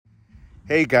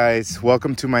Hey guys,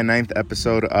 welcome to my 9th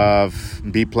episode of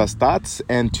B Plus Thoughts,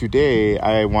 and today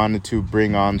I wanted to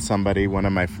bring on somebody, one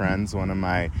of my friends, one of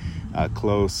my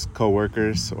close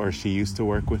co-workers, or she used to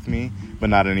work with me, but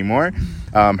not anymore.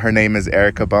 Her name is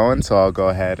Erica Bowen, so I'll go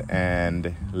ahead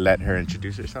and let her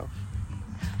introduce herself.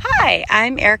 Hi,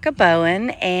 I'm Erica Bowen,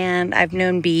 and I've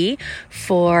known B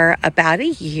for about a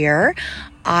year.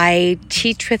 I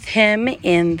teach with him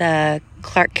in the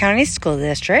Clark County School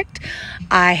District.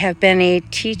 I have been a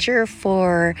teacher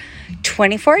for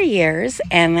 24 years,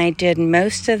 and I did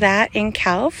most of that in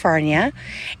California.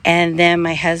 And then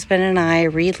my husband and I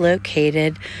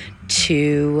relocated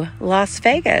to Las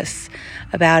Vegas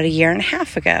about a year and a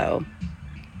half ago.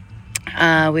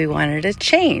 We wanted a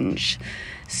change.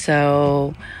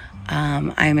 So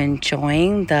I'm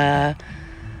enjoying the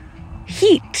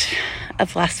heat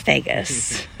of Las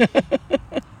Vegas.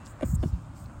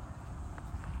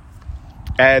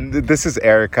 And this is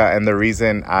Erica, and the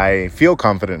reason I feel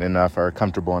confident enough or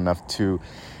comfortable enough to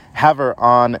have her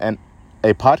on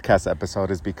a podcast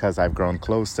episode is because I've grown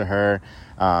close to her.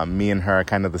 Me and her are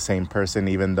kind of the same person,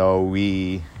 even though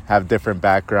we have different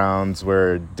backgrounds,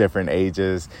 we're different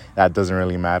ages. That doesn't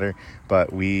really matter,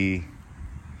 but we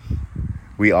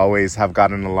always have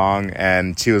gotten along,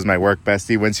 and she was my work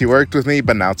bestie when she worked with me,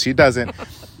 but now she doesn't.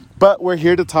 But we're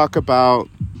here to talk about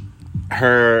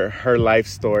her life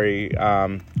story,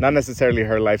 not necessarily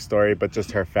her life story, but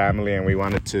just her family, and we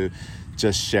wanted to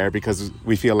just share because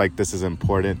we feel like this is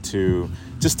important to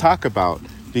just talk about,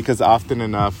 because often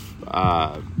enough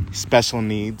special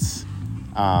needs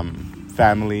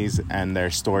families and their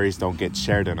stories don't get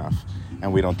shared enough,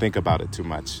 and we don't think about it too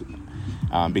much.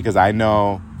 Because I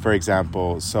know, for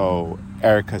example, so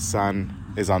Erica's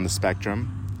son is on the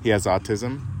spectrum. He has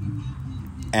autism.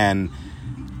 And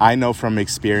I know from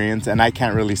experience, and I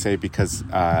can't really say because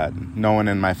no one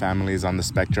in my family is on the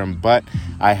spectrum, but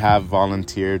I have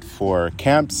volunteered for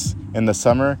camps in the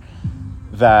summer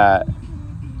that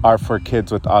are for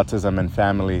kids with autism and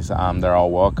families. They're all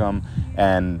welcome.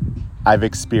 And I've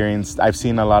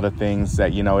seen a lot of things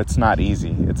that, it's not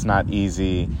easy. It's not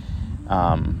easy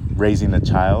raising a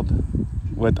child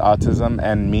with autism,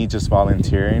 and me just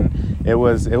volunteering, it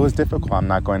was difficult. I'm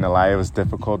not going to lie, it was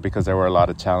difficult because there were a lot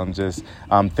of challenges,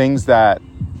 things that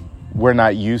we're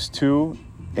not used to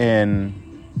in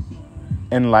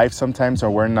life sometimes, or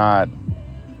we're not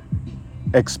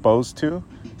exposed to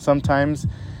sometimes.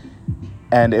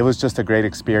 And it was just a great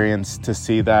experience to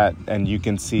see that, and you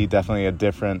can see definitely a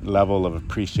different level of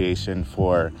appreciation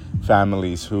for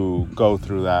families who go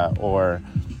through that, or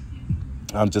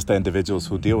just the individuals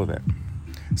who deal with it.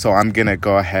 So I'm going to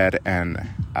go ahead and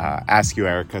ask you,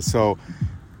 Erica. So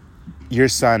your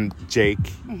son,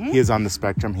 Jake, he is on the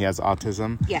spectrum. He has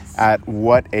autism. Yes. At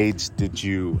what age did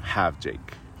you have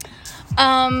Jake?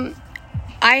 I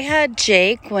had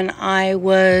Jake when I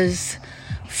was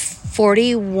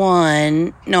 42.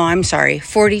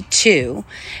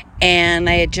 And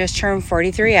I had just turned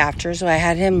 43 after, so I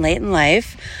had him late in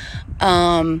life.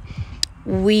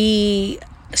 We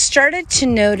started to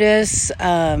notice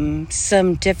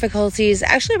some difficulties.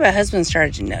 Actually, my husband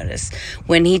started to notice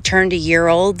when he turned a year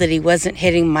old that he wasn't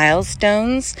hitting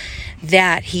milestones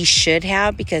that he should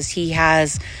have, because he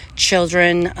has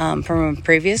children from a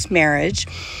previous marriage.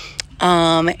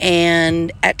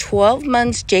 And at 12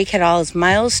 months, Jake had all his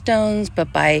milestones,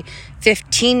 but by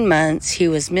 15 months, he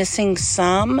was missing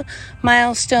some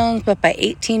milestones, but by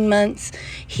 18 months,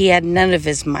 he had none of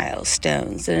his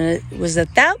milestones. And it was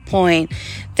at that point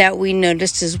that we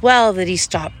noticed as well that he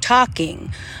stopped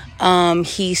talking.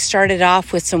 He started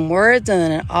off with some words,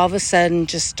 and then all of a sudden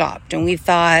just stopped. And we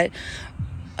thought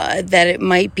that it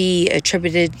might be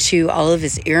attributed to all of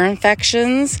his ear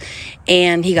infections,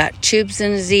 and he got tubes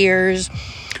in his ears.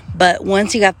 But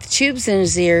once he got the tubes in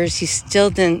his ears, he still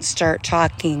didn't start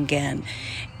talking again.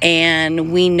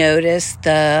 And we noticed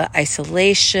the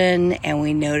isolation, and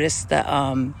we noticed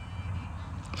the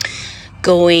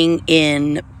going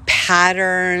in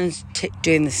patterns,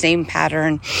 doing the same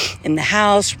pattern in the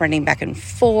house, running back and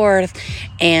forth,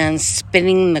 and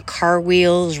spinning the car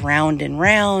wheels round and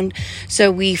round. So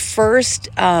we first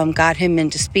got him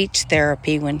into speech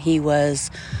therapy when he was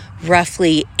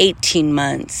roughly 18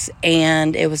 months.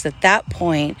 And it was at that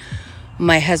point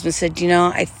my husband said,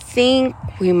 I think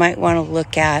we might want to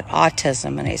look at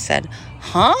autism. And I said,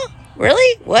 huh?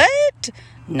 Really? What?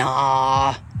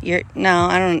 Nah. You don't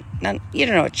know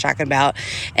what you're talking about.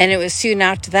 And it was soon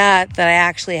after that I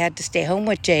actually had to stay home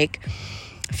with Jake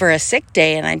for a sick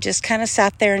day. And I just kind of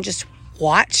sat there and just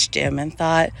watched him and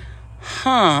thought,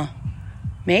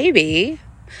 maybe.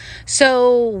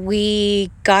 So we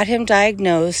got him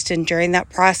diagnosed, and during that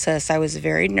process, I was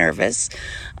very nervous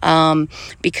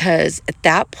because at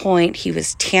that point, he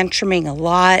was tantruming a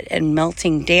lot and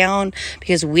melting down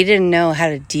because we didn't know how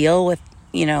to deal with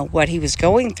what he was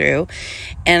going through.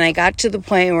 And I got to the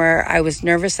point where I was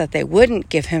nervous that they wouldn't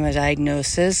give him a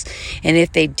diagnosis. And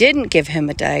if they didn't give him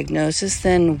a diagnosis,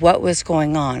 then what was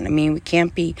going on? I mean, we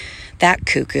can't be that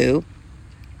cuckoo.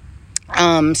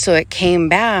 So it came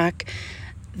back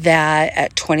that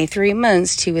at 23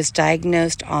 months, he was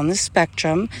diagnosed on the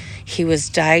spectrum. He was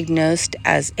diagnosed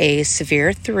as a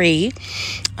severe 3,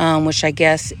 which I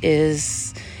guess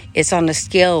it's on a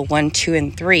scale of 1, 2,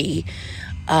 and 3.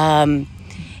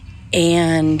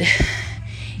 And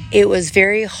it was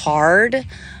very hard,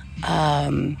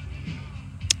 but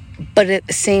at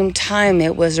the same time,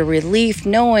 it was a relief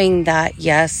knowing that,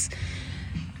 yes,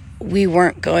 we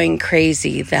weren't going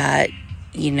crazy, that,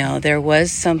 there was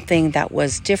something that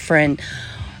was different.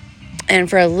 And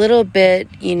for a little bit,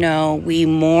 we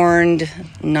mourned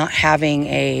not having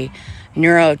a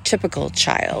neurotypical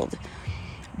child.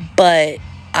 But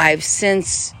I've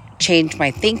since changed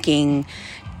my thinking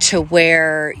to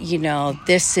where, he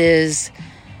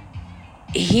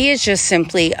is just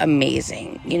simply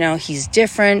amazing. He's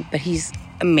different, but he's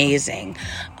amazing.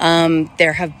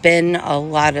 There have been a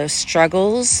lot of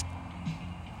struggles.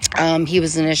 He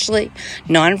was initially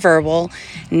nonverbal.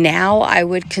 Now I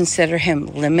would consider him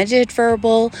limited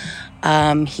verbal.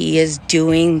 He is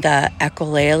doing the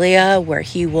echolalia, where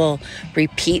he will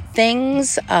repeat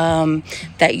things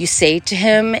that you say to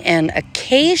him, and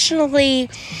occasionally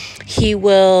he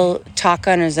will talk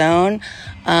on his own.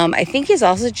 I think he's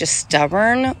also just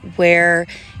stubborn, where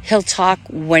he'll talk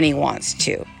when he wants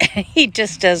to. He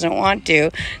just doesn't want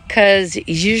to, because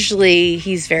usually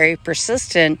he's very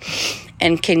persistent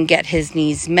and can get his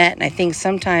needs met. And I think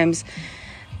sometimes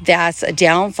that's a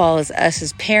downfall as us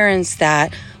as parents,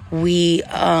 that we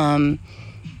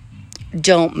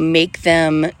don't make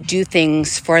them do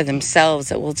things for themselves,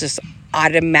 that will just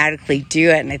automatically do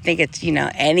it. And I think it's,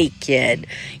 any kid,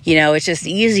 it's just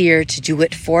easier to do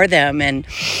it for them and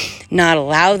not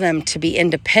allow them to be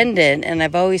independent. And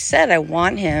I've always said I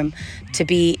want him to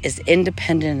be as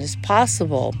independent as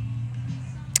possible.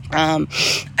 I'm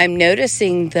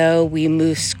noticing, though, we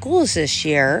moved schools this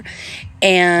year,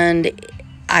 and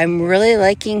I'm really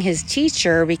liking his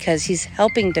teacher because he's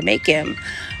helping to make him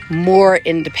more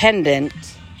independent.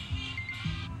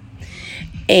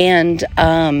 And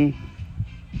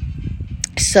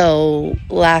so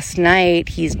last night,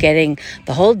 he's getting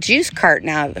the whole juice carton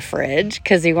out of the fridge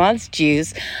because he wants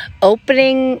juice,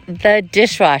 opening the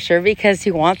dishwasher because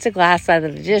he wants a glass out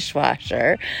of the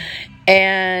dishwasher.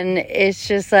 And it's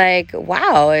just like,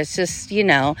 wow, it's just,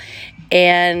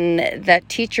 and that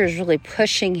teacher is really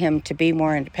pushing him to be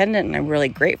more independent. And I'm really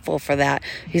grateful for that,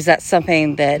 because that's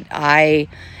something that I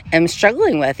am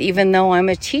struggling with, even though I'm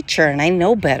a teacher and I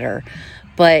know better.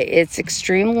 But it's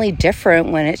extremely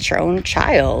different when it's your own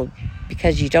child,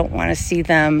 because you don't want to see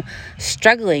them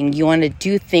struggling. You want to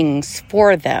do things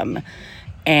for them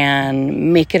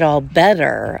and make it all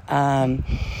better.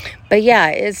 But yeah,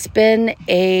 it's been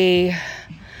a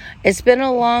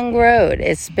long road.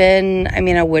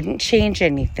 I wouldn't change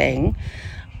anything.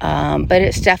 But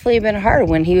it's definitely been hard.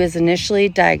 When he was initially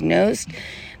diagnosed,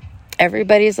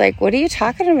 everybody's like, what are you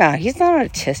talking about? He's not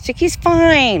autistic. He's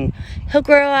fine. He'll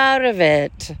grow out of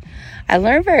it. I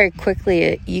learned very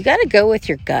quickly, you got to go with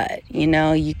your gut.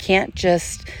 You can't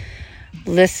just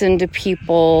listen to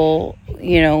people,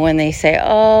 when they say,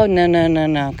 oh,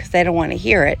 no, because they don't want to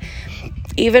hear it.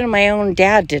 Even my own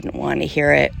dad didn't want to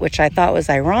hear it, which I thought was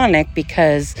ironic,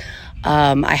 because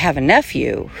I have a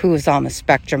nephew who is on the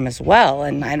spectrum as well.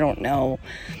 And I don't know,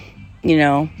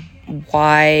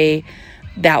 why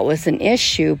that was an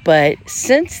issue. But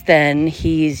since then,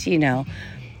 he's,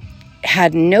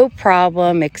 had no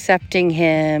problem accepting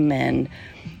him and,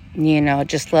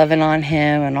 just loving on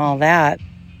him and all that.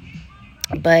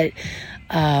 But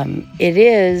it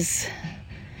is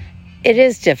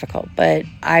difficult, but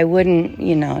I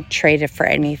wouldn't, trade it for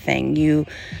anything. You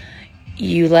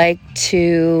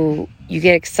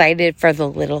get excited for the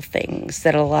little things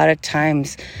that a lot of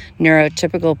times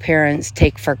neurotypical parents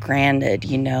take for granted,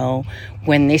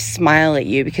 when they smile at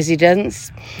you, because he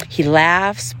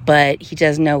laughs, but he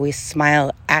doesn't always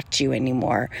smile at you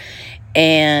anymore.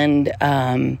 And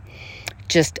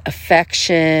just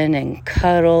affection and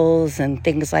cuddles and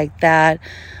things like that.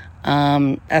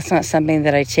 That's not something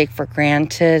that I take for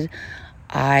granted.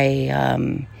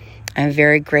 I'm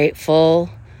very grateful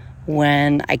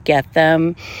when I get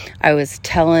them. I was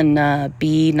telling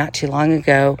B not too long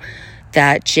ago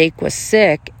that Jake was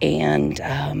sick, and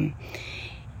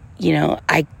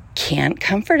I can't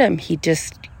comfort him. He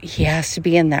has to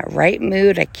be in that right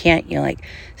mood. I can't,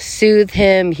 soothe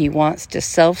him. He wants to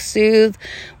self-soothe,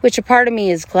 which a part of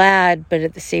me is glad, but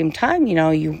at the same time,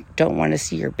 you don't want to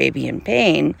see your baby in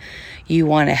pain. You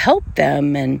want to help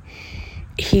them, and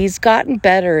he's gotten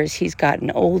better as he's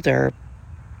gotten older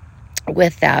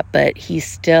with that, but he's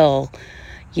still,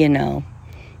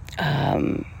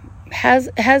 has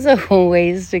a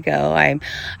ways to go.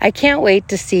 I can't wait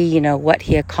to see, what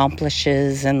he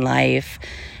accomplishes in life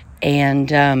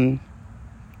and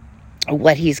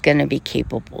what he's going to be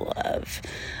capable of.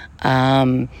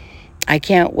 I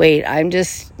can't wait. I'm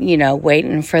just,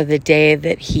 waiting for the day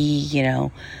that he,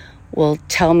 will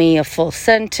tell me a full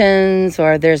sentence,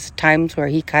 or there's times where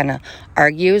he kind of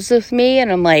argues with me and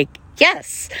I'm like,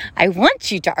 yes, I want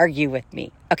you to argue with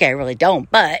me. Okay, I really don't,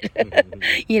 but,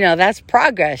 that's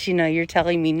progress. You're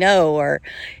telling me no, or,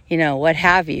 what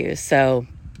have you. So,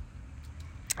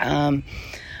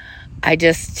 I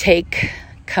just take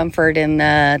comfort in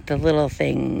the little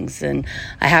things, and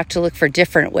I have to look for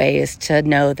different ways to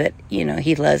know that,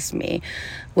 he loves me.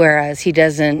 Whereas he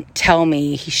doesn't tell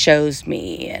me, he shows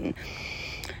me, and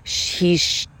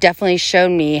he's definitely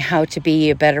shown me how to be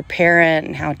a better parent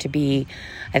and how to be,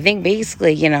 I think,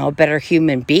 basically, a better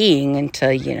human being, and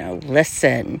to,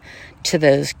 listen to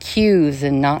those cues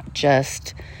and not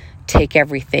just take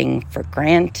everything for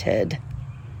granted.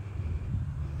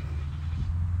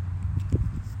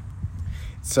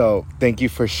 So thank you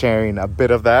for sharing a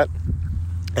bit of that.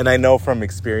 And I know from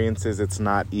experiences, it's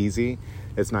not easy.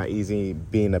 It's not easy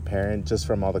being a parent, just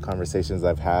from all the conversations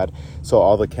I've had. So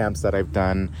all the camps that I've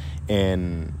done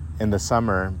in the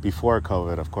summer before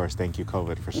COVID, of course, thank you,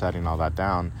 COVID, for shutting all that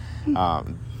down.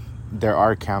 There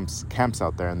are camps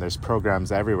out there, and there's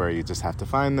programs everywhere. You just have to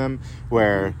find them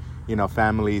where,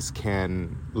 families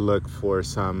can look for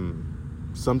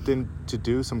something to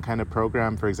do, some kind of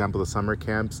program. For example, the summer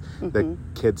camps, the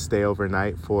kids stay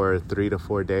overnight for 3 to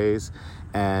 4 days,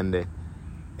 and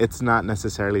it's not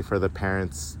necessarily for the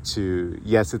parents to,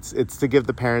 yes, it's to give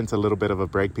the parents a little bit of a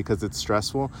break because it's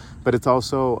stressful, but it's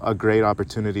also a great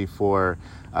opportunity for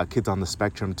kids on the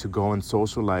spectrum to go and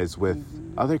socialize with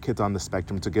other kids on the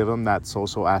spectrum, to give them that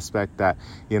social aspect that,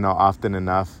 often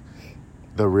enough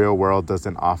the real world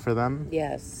doesn't offer them.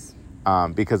 Yes.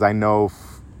 Because I know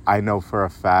for a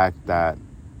fact that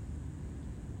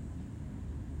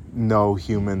no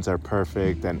humans are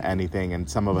perfect and anything, and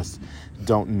some of us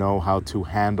don't know how to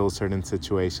handle certain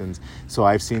situations. So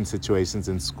I've seen situations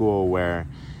in school where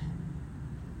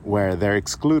they're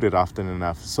excluded often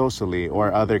enough socially,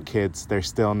 or other kids, they're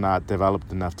still not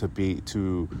developed enough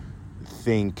to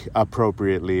think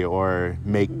appropriately or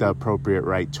make the appropriate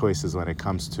right choices when it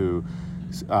comes to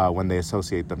when they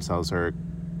associate themselves or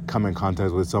come in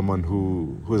contact with someone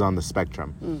who's on the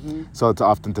spectrum. So it's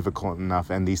often difficult enough,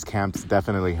 and these camps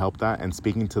definitely help that. And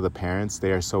speaking to the parents,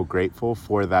 they are so grateful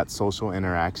for that social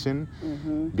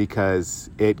interaction because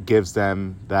it gives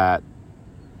them that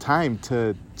time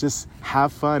to just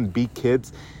have fun, be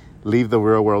kids, leave the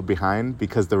real world behind,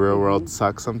 because the real world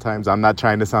sucks sometimes. I'm not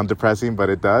trying to sound depressing, but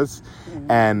it does.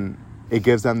 And it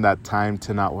gives them that time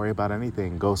to not worry about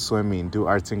anything. Go swimming, do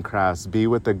arts and crafts, be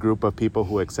with a group of people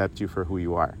who accept you for who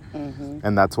you are.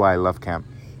 And that's why I love camp.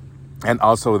 And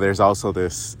also, there's also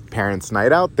this parents'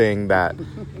 night out thing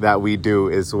that we do,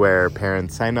 is where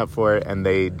parents sign up for it and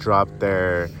they drop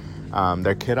their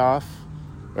kid off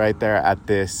right there at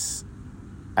this,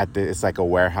 it's like a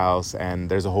warehouse, and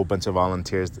there's a whole bunch of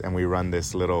volunteers, and we run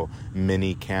this little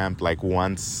mini camp like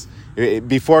once.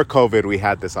 Before COVID, we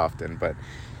had this often, but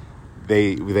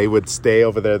they would stay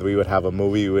over there. We would have a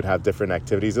movie. We would have different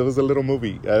activities. It was a little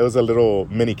movie. It was a little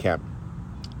mini camp.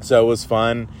 So it was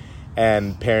fun,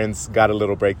 and parents got a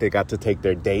little break. They got to take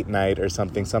their date night or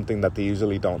something that they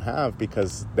usually don't have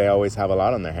because they always have a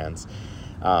lot on their hands.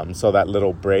 So that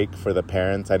little break for the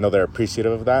parents, I know they're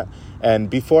appreciative of that. And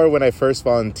before, when I first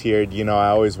volunteered, I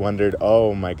always wondered,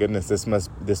 oh my goodness, this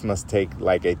must take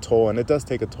like a toll. And it does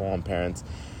take a toll on parents.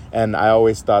 And I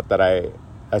always thought that I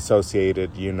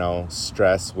associated,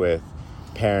 stress with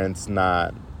parents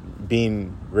not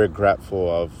being regretful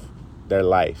of their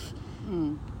life.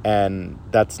 And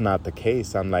that's not the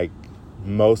case. I'm like,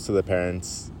 most of the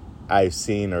parents I've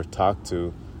seen or talked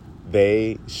to,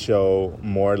 they show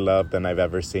more love than I've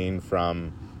ever seen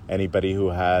from anybody who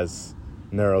has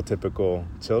neurotypical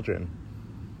children.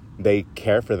 They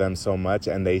care for them so much,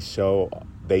 and they show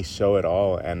it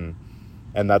all. And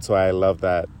that's why I love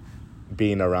that,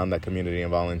 being around that community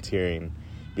and volunteering,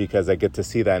 because I get to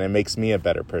see that, and it makes me a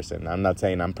better person. I'm not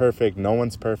saying I'm perfect. No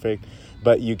one's perfect,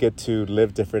 but you get to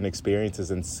live different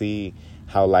experiences and see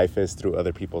how life is through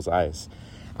other people's eyes.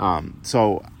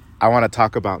 So I want to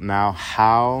talk about now,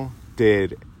 how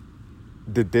did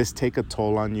this take a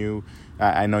toll on you?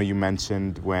 I know you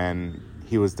mentioned when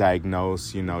he was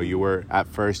diagnosed, you were at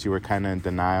first, you were kind of in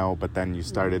denial, but then you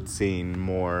started seeing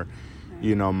more,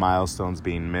 milestones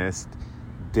being missed.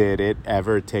 Did it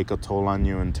ever take a toll on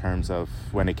you in terms of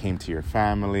when it came to your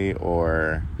family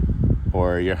or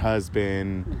your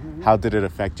husband? Mm-hmm. How did it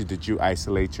affect you? Did you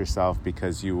isolate yourself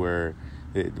because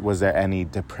was there any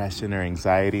depression or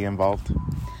anxiety involved?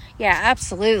 Yeah,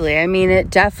 absolutely. I mean, it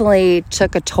definitely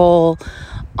took a toll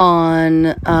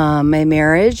on my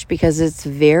marriage because it's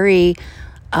very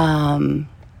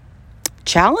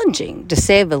challenging, to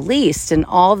say the least, and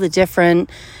all the different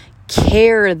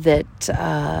care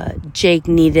that Jake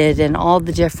needed and all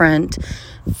the different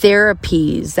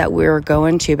therapies that we were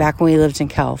going to back when we lived in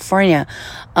California.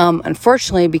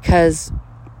 Unfortunately, because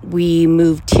we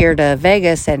moved here to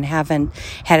Vegas and haven't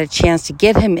had a chance to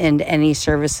get him into any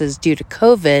services due to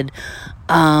COVID,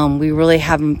 we really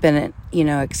haven't been,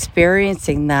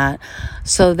 experiencing that.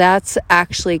 So that's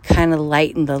actually kind of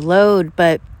lightened the load,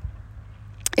 but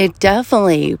it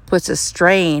definitely puts a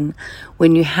strain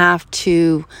when you have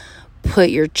to put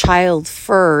your child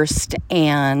first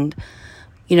and,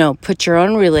 put your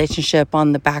own relationship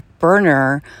on the back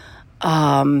burner,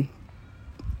 and,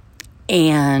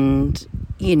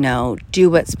 do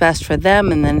what's best for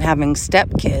them, and then having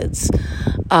stepkids.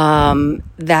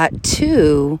 That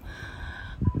too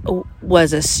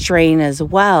was a strain as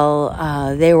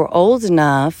well. They were old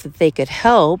enough that they could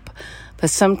help, but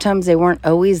sometimes they weren't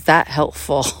always that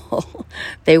helpful.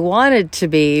 They wanted to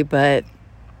be, but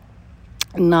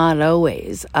not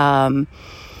always. And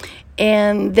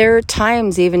there are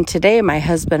times, even today, my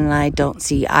husband and I don't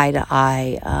see eye to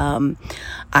eye.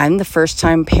 I'm the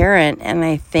first-time parent, and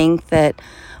I think that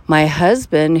my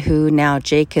husband, who now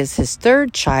Jake is his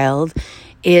third child,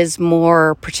 is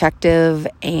more protective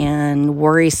and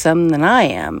worrisome than I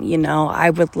am. I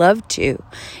would love to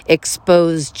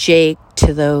expose Jake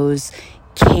to those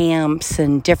camps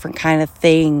and different kind of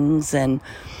things,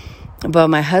 but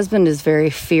my husband is very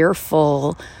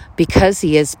fearful because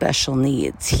he has special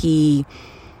needs. He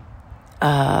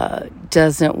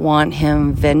doesn't want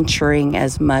him venturing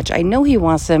as much. I know he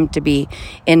wants him to be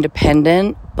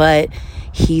independent, but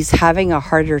he's having a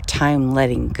harder time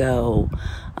letting go.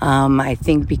 I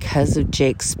think because of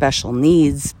Jake's special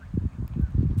needs.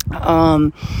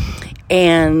 And,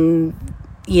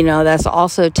 that's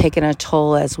also taken a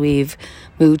toll as we've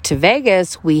moved to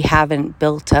Vegas. We haven't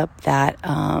built up that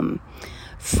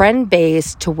friend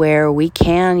base to where we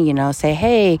can, say,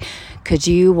 hey, could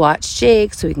you watch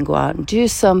Jake so we can go out and do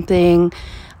something?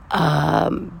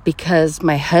 Because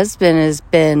my husband has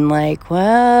been like,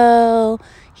 well,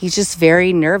 he's just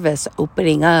very nervous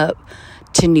opening up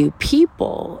to new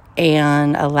people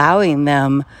and allowing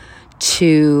them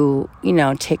to,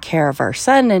 take care of our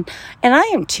son. And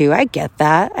I am too. I get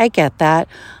that.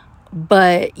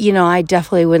 But, I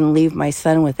definitely wouldn't leave my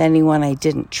son with anyone I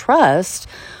didn't trust.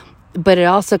 But it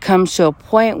also comes to a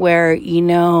point where,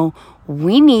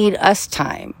 we need us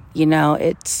time. We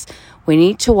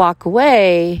need to walk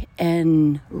away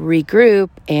and regroup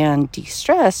and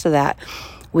de-stress so that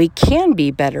we can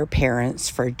be better parents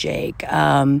for Jake.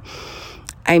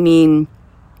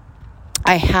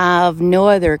 I have no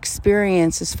other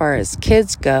experience as far as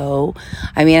kids go.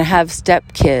 I have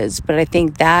stepkids, but I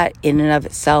think that in and of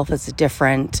itself is a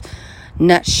different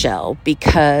nutshell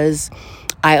because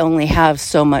I only have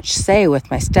so much say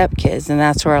with my stepkids, and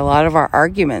that's where a lot of our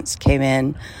arguments came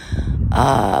in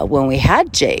when we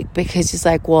had Jake, because he's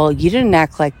like, well, you didn't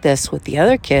act like this with the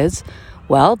other kids.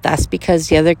 Well, that's because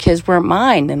the other kids weren't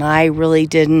mine, and I really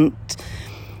didn't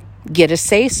get a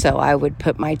say so. I would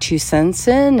put my 2 cents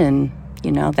in, and,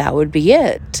 that would be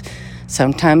it.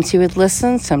 Sometimes he would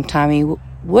listen, sometimes he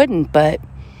wouldn't, but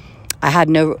I had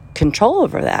no control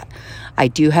over that. I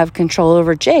do have control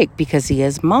over Jake because he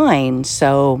is mine.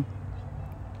 So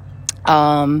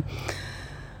there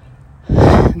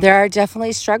are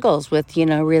definitely struggles with,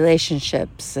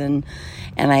 relationships. And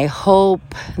I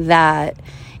hope that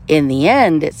in the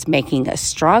end, it's making us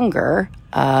stronger.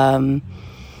 I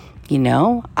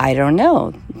don't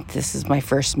know. This is my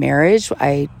first marriage.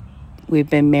 We've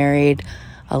been married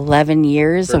 11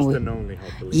 years. First and only,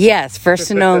 hopefully. Yes, first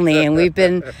and only. And we've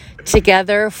been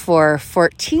together for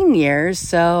 14 years.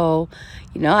 So,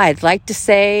 I'd like to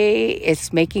say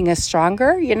it's making us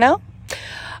stronger,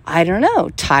 I don't know.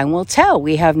 Time will tell.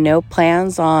 We have no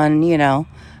plans on,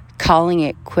 calling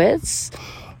it quits.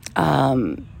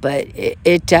 But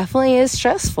it definitely is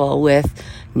stressful with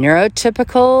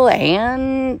neurotypical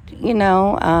and,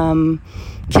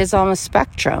 kids on the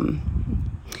spectrum,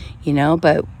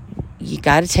 but you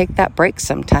got to take that break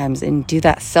sometimes and do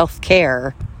that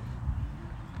self-care.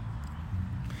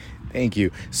 Thank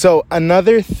you. So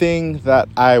another thing that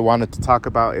I wanted to talk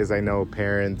about is, I know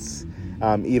parents,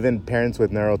 even parents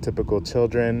with neurotypical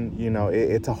children,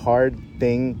 it's a hard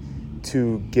thing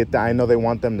to get that. I know they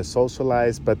want them to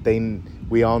socialize, but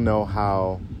we all know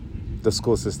how the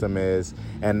school system is.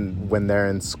 And when they're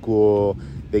in school,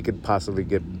 they could possibly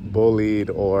get bullied,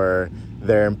 or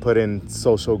they're put in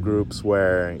social groups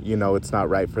where, it's not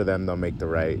right for them. They'll make the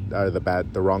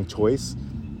wrong choice.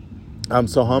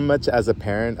 So how much, as a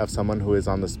parent of someone who is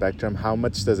on the spectrum, how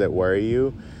much does it worry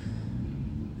you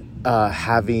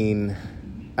having,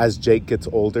 as Jake gets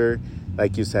older,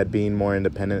 like you said, being more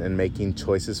independent and making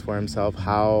choices for himself?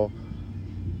 How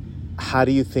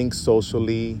do you think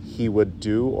socially he would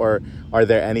do? Or are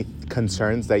there any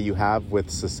concerns that you have with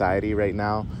society right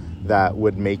now that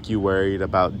would make you worried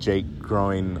about Jake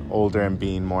growing older and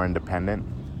being more independent?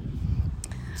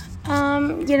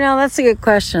 That's a good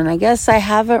question. I guess I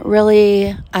haven't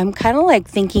really, I'm kind of like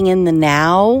thinking in the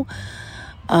now.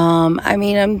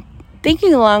 I'm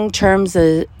thinking long terms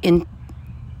in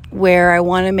where I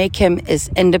want to make him as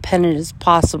independent as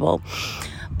possible.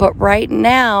 But right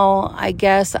now, I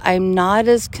guess I'm not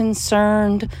as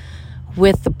concerned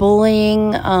with the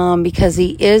bullying because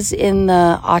he is in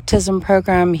the autism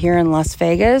program here in Las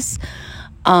Vegas.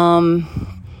 So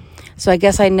I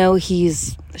guess I know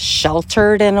he's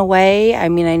sheltered in a way. I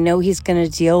know he's going to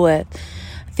deal with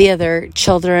the other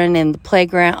children in the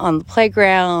playground, on the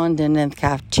playground and in the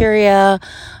cafeteria.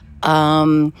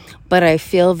 But I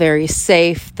feel very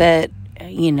safe that,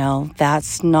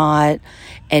 that's not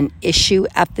an issue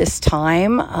at this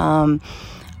time.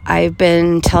 I've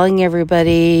been telling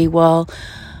everybody, they're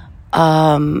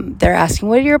asking,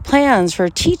 what are your plans for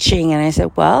teaching? And I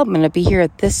said, I'm going to be here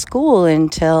at this school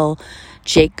until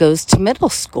Jake goes to middle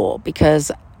school,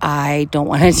 because I don't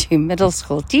want to do middle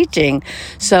school teaching.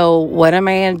 So what am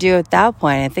I going to do at that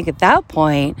point? I think at that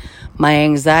point, my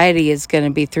anxiety is going to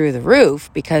be through the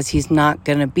roof, because he's not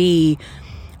going to be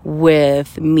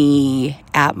with me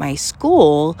at my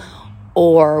school.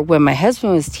 Or when my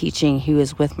husband was teaching, he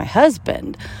was with my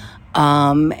husband.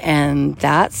 And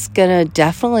that's going to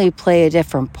definitely play a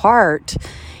different part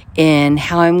in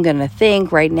how I'm going to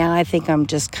think. Right now, I think I'm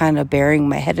just kind of burying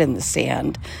my head in the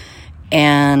sand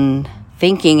and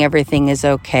thinking everything is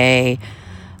okay,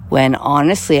 when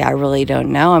honestly, I really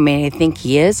don't know. I think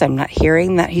he is. I'm not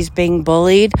hearing that he's being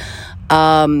bullied.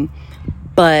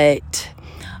 But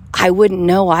I wouldn't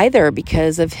know either,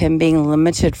 because of him being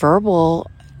limited verbal.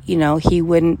 He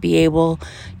wouldn't be able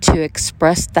to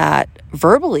express that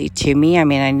verbally to me.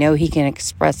 I know he can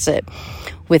express it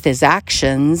with his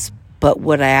actions, but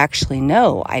would I actually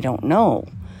know? I don't know.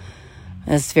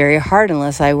 It's very hard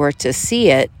unless I were to see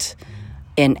it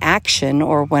in action,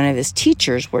 or one of his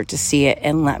teachers were to see it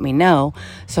and let me know.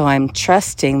 So I'm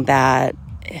trusting that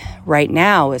right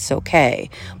now it's okay.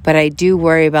 But I do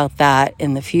worry about that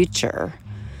in the future.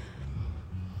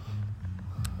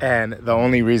 And the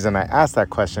only reason I ask that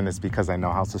question is because I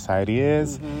know how society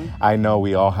is. Mm-hmm. I know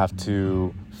we all have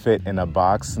to fit in a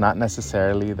box. Not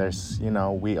necessarily.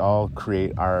 We all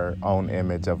create our own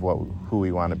image of who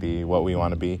we want to be, what we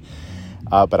want to be.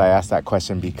 But I ask that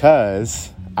question because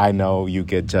I know you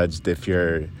get judged if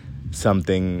you're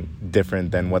something different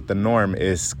than what the norm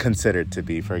is considered to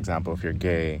be. For example, if you're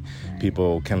gay,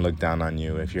 people can look down on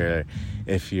you. If you're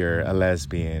a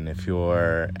lesbian, if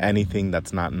you're anything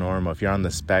that's not normal, if you're on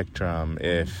the spectrum,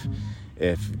 if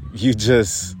you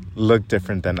just look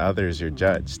different than others, you're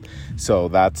judged. So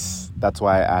that's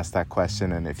why I asked that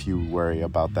question, and if you worry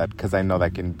about that, because I know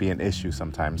that can be an issue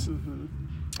sometimes. Mm-hmm.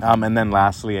 And then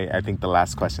lastly, I think the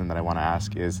last question that I want to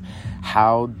ask is,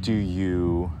 what do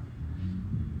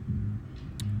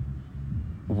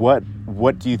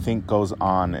you think goes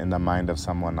on in the mind of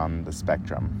someone on the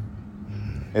spectrum?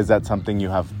 Is that something you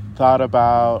have thought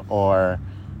about, or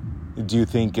do you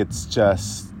think it's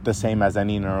just the same as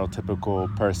any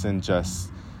neurotypical person,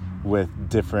 just with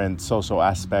different social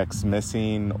aspects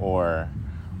missing, or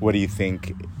what do you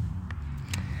think?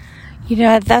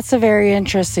 That's a very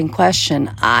interesting question.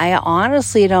 I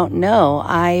honestly don't know.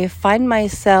 I find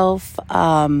myself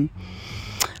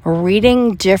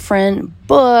reading different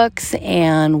books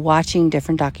and watching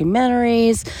different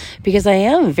documentaries, because I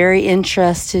am very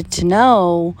interested to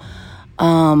know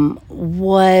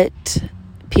what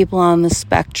people on the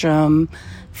spectrum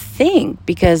think,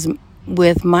 because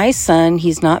with my son,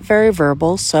 he's not very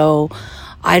verbal, so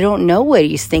I don't know what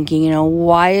he's thinking.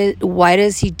 Why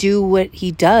does he do what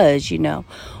he does?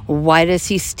 Why does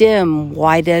he stim?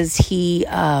 Why does he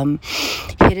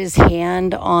hit his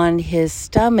hand on his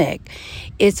stomach.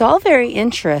 It's all very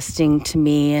interesting to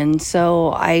me. And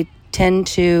so I tend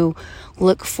to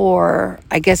look for,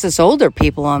 I guess it's older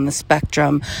people on the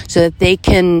spectrum, so that they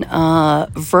can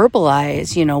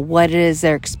verbalize, what it is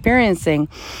they're experiencing.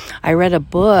 I read a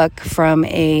book from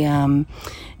a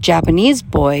Japanese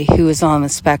boy who was on the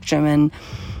spectrum, and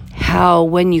how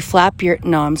when you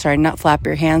not flap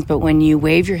your hands, but when you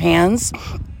wave your hands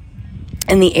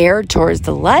in the air towards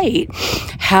the light,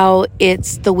 how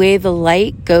it's the way the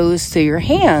light goes through your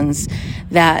hands.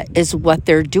 That is what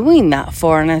they're doing that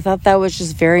for. And I thought that was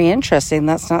just very interesting.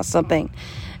 That's not something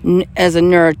as a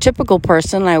neurotypical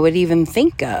person I would even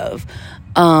think of.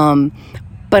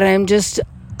 But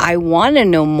I want to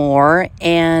know more.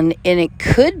 And it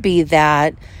could be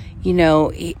that,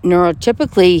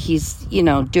 neurotypically he's,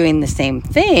 doing the same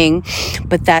thing,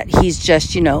 but that he's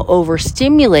just,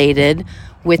 overstimulated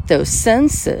with those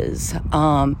senses.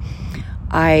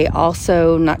 I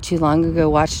also, not too long ago,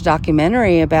 watched a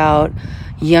documentary about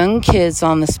young kids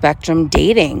on the spectrum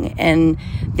dating, and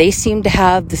they seem to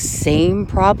have the same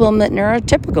problem that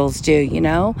neurotypicals do.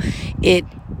 It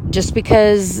just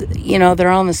because, they're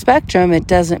on the spectrum, it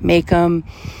doesn't make them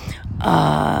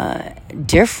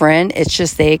different. It's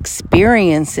just they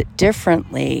experience it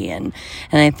differently. And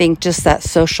I think just that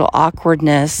social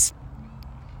awkwardness,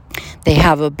 they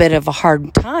have a bit of a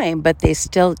hard time, but they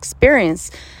still experience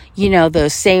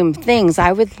those same things.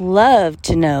 I would love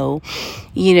to know,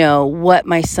 what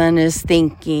my son is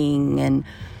thinking. And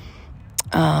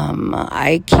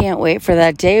I can't wait for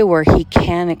that day where he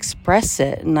can express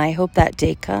it. And I hope that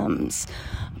day comes,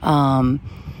 so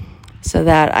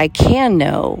that I can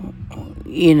know,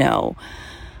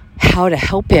 how to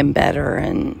help him better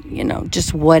and,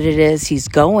 just what it is he's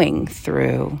going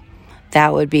through.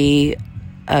 That would be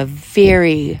a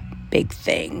very big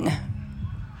thing.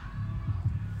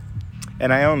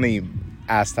 And I only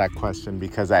ask that question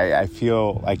because I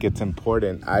feel like it's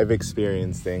important. I've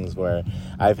experienced things where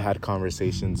I've had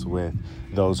conversations with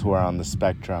those who are on the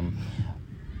spectrum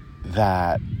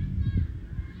that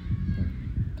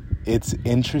it's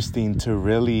interesting to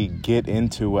really get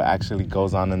into what actually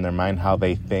goes on in their mind, how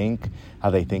they think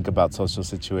about social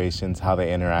situations, how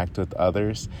they interact with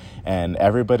others. And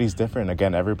everybody's different.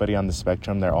 Again, everybody on the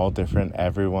spectrum, they're all different.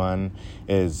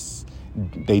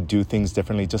 They do things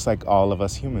differently, just like all of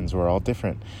us humans. We're all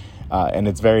different. And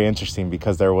it's very interesting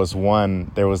because there was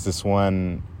this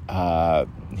one,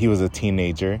 he was a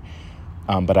teenager,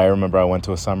 but I remember I went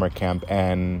to a summer camp,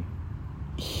 and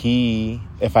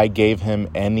if I gave him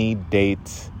any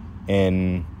date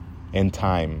in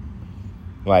time,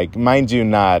 like, mind you,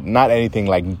 not anything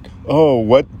like, oh,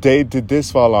 what date did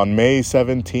this fall on? May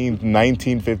 17th,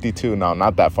 1952. No,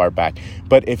 not that far back.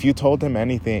 But if you told him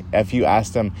anything, if you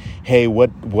asked him, hey,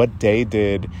 what day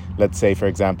did, let's say, for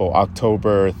example,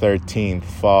 October 13th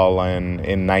fall in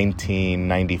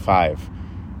 1995,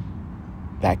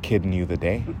 that kid knew the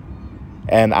day.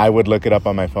 And I would look it up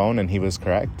on my phone, and he was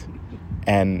correct.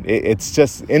 And it's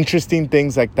just interesting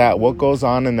things like that. What goes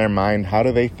on in their mind? How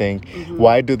do they think? Mm-hmm.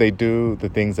 Why do they do the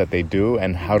things that they do?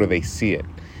 And how do they see it?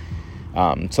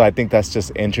 So I think that's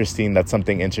just interesting. That's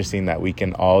something interesting that we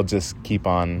can all just keep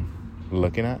on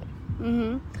looking at.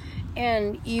 Mm-hmm.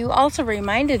 And you also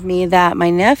reminded me that my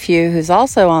nephew, who's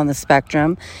also on the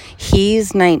spectrum,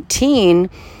 he's 19,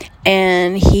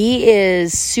 and he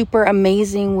is super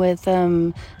amazing with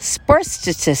sports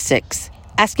statistics.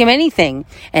 Ask him anything,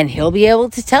 and he'll be able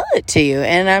to tell it to you.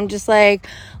 And I'm just like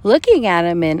looking at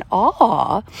him in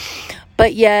awe.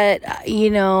 But yet,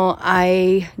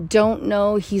 I don't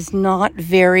know. He's not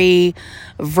very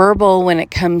verbal when it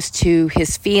comes to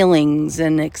his feelings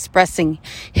and expressing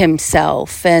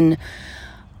himself. And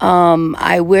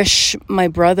I wish my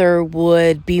brother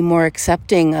would be more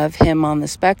accepting of him on the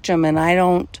spectrum. And I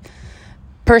don't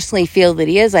personally feel that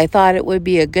he is. I thought it would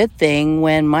be a good thing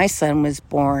when my son was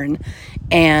born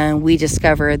and we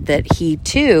discovered that he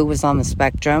too was on the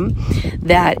spectrum,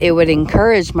 that it would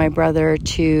encourage my brother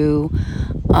to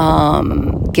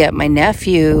get my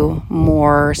nephew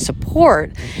more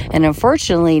support. And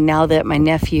unfortunately, now that my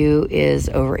nephew is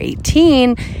over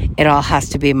 18, it all has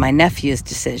to be my nephew's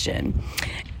decision.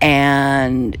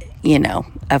 And,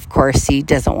 of course, he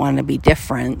doesn't want to be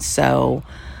different. So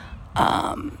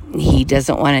he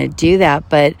doesn't want to do that.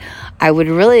 But I would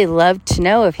really love to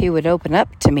know if he would open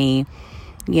up to me,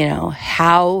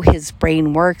 how his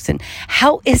brain works and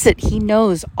how is it he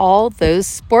knows all those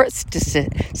sports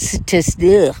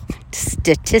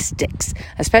statistics,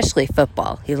 especially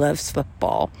football. He loves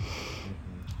football.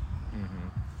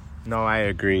 Mm-hmm. No, I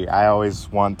agree. I always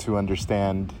want to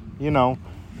understand,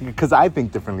 because I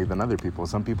think differently than other people.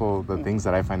 Some people, the things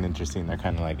that I find interesting, they're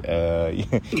kind of like,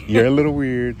 you're a little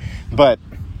weird. But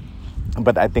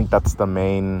I think that's the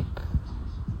main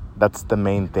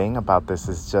thing about this,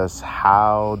 is just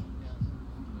how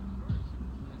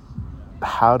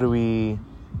do we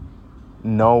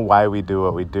know why we do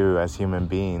what we do as human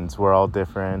beings? We're all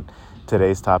different.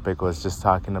 Today's topic was just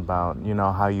talking about,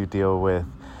 how you deal with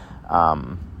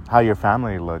how your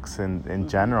family looks in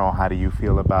general. How do you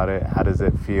feel about it? How does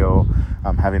it feel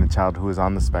having a child who is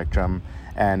on the spectrum?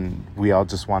 And we all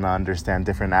just want to understand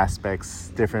different aspects,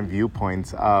 different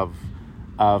viewpoints of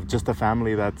just a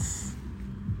family that's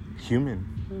human,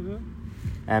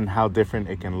 and how different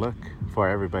it can look for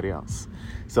everybody else.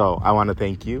 So I want to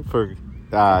thank you for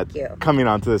coming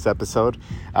on to this episode.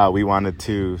 We wanted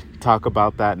to talk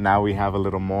about that. Now we have a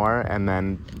little more, and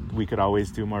then we could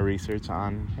always do more research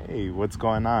on, hey, what's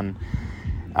going on?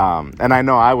 And I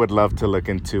know I would love to look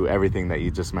into everything that you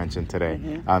just mentioned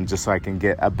today, just so I can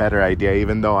get a better idea.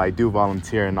 Even though I do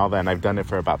volunteer and all that, and I've done it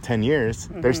for about 10 years,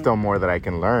 there's still more that I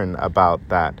can learn about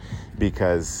that,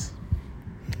 because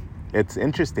it's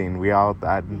interesting. We all,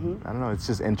 I don't know, it's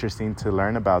just interesting to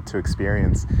learn about, to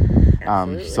experience.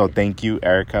 So thank you,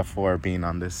 Erica, for being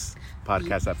on this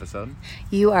podcast episode.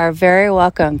 You are very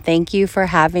welcome. Thank you for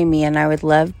having me. And I would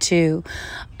love to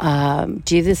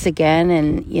do this again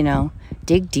and,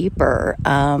 dig deeper.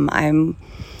 I'm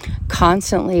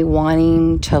constantly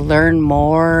wanting to learn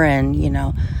more, and,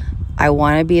 I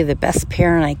want to be the best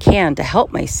parent I can to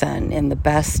help my son in the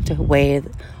best way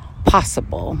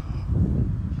possible.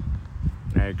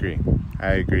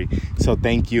 I agree. So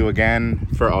thank you again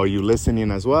for all you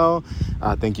listening as well.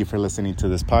 Thank you for listening to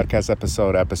this podcast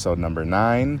episode number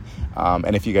 9.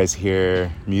 And if you guys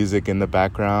hear music in the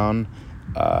background,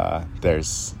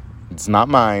 it's not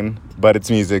mine, but it's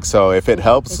music. So if it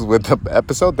helps with the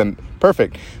episode, then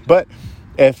perfect. But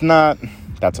if not,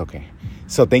 that's okay.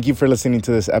 So thank you for listening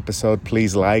to this episode.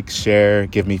 Please like, share,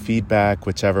 give me feedback,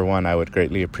 whichever one. I would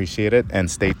greatly appreciate it.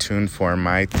 And stay tuned for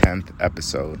my 10th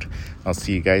episode. I'll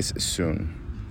see you guys soon.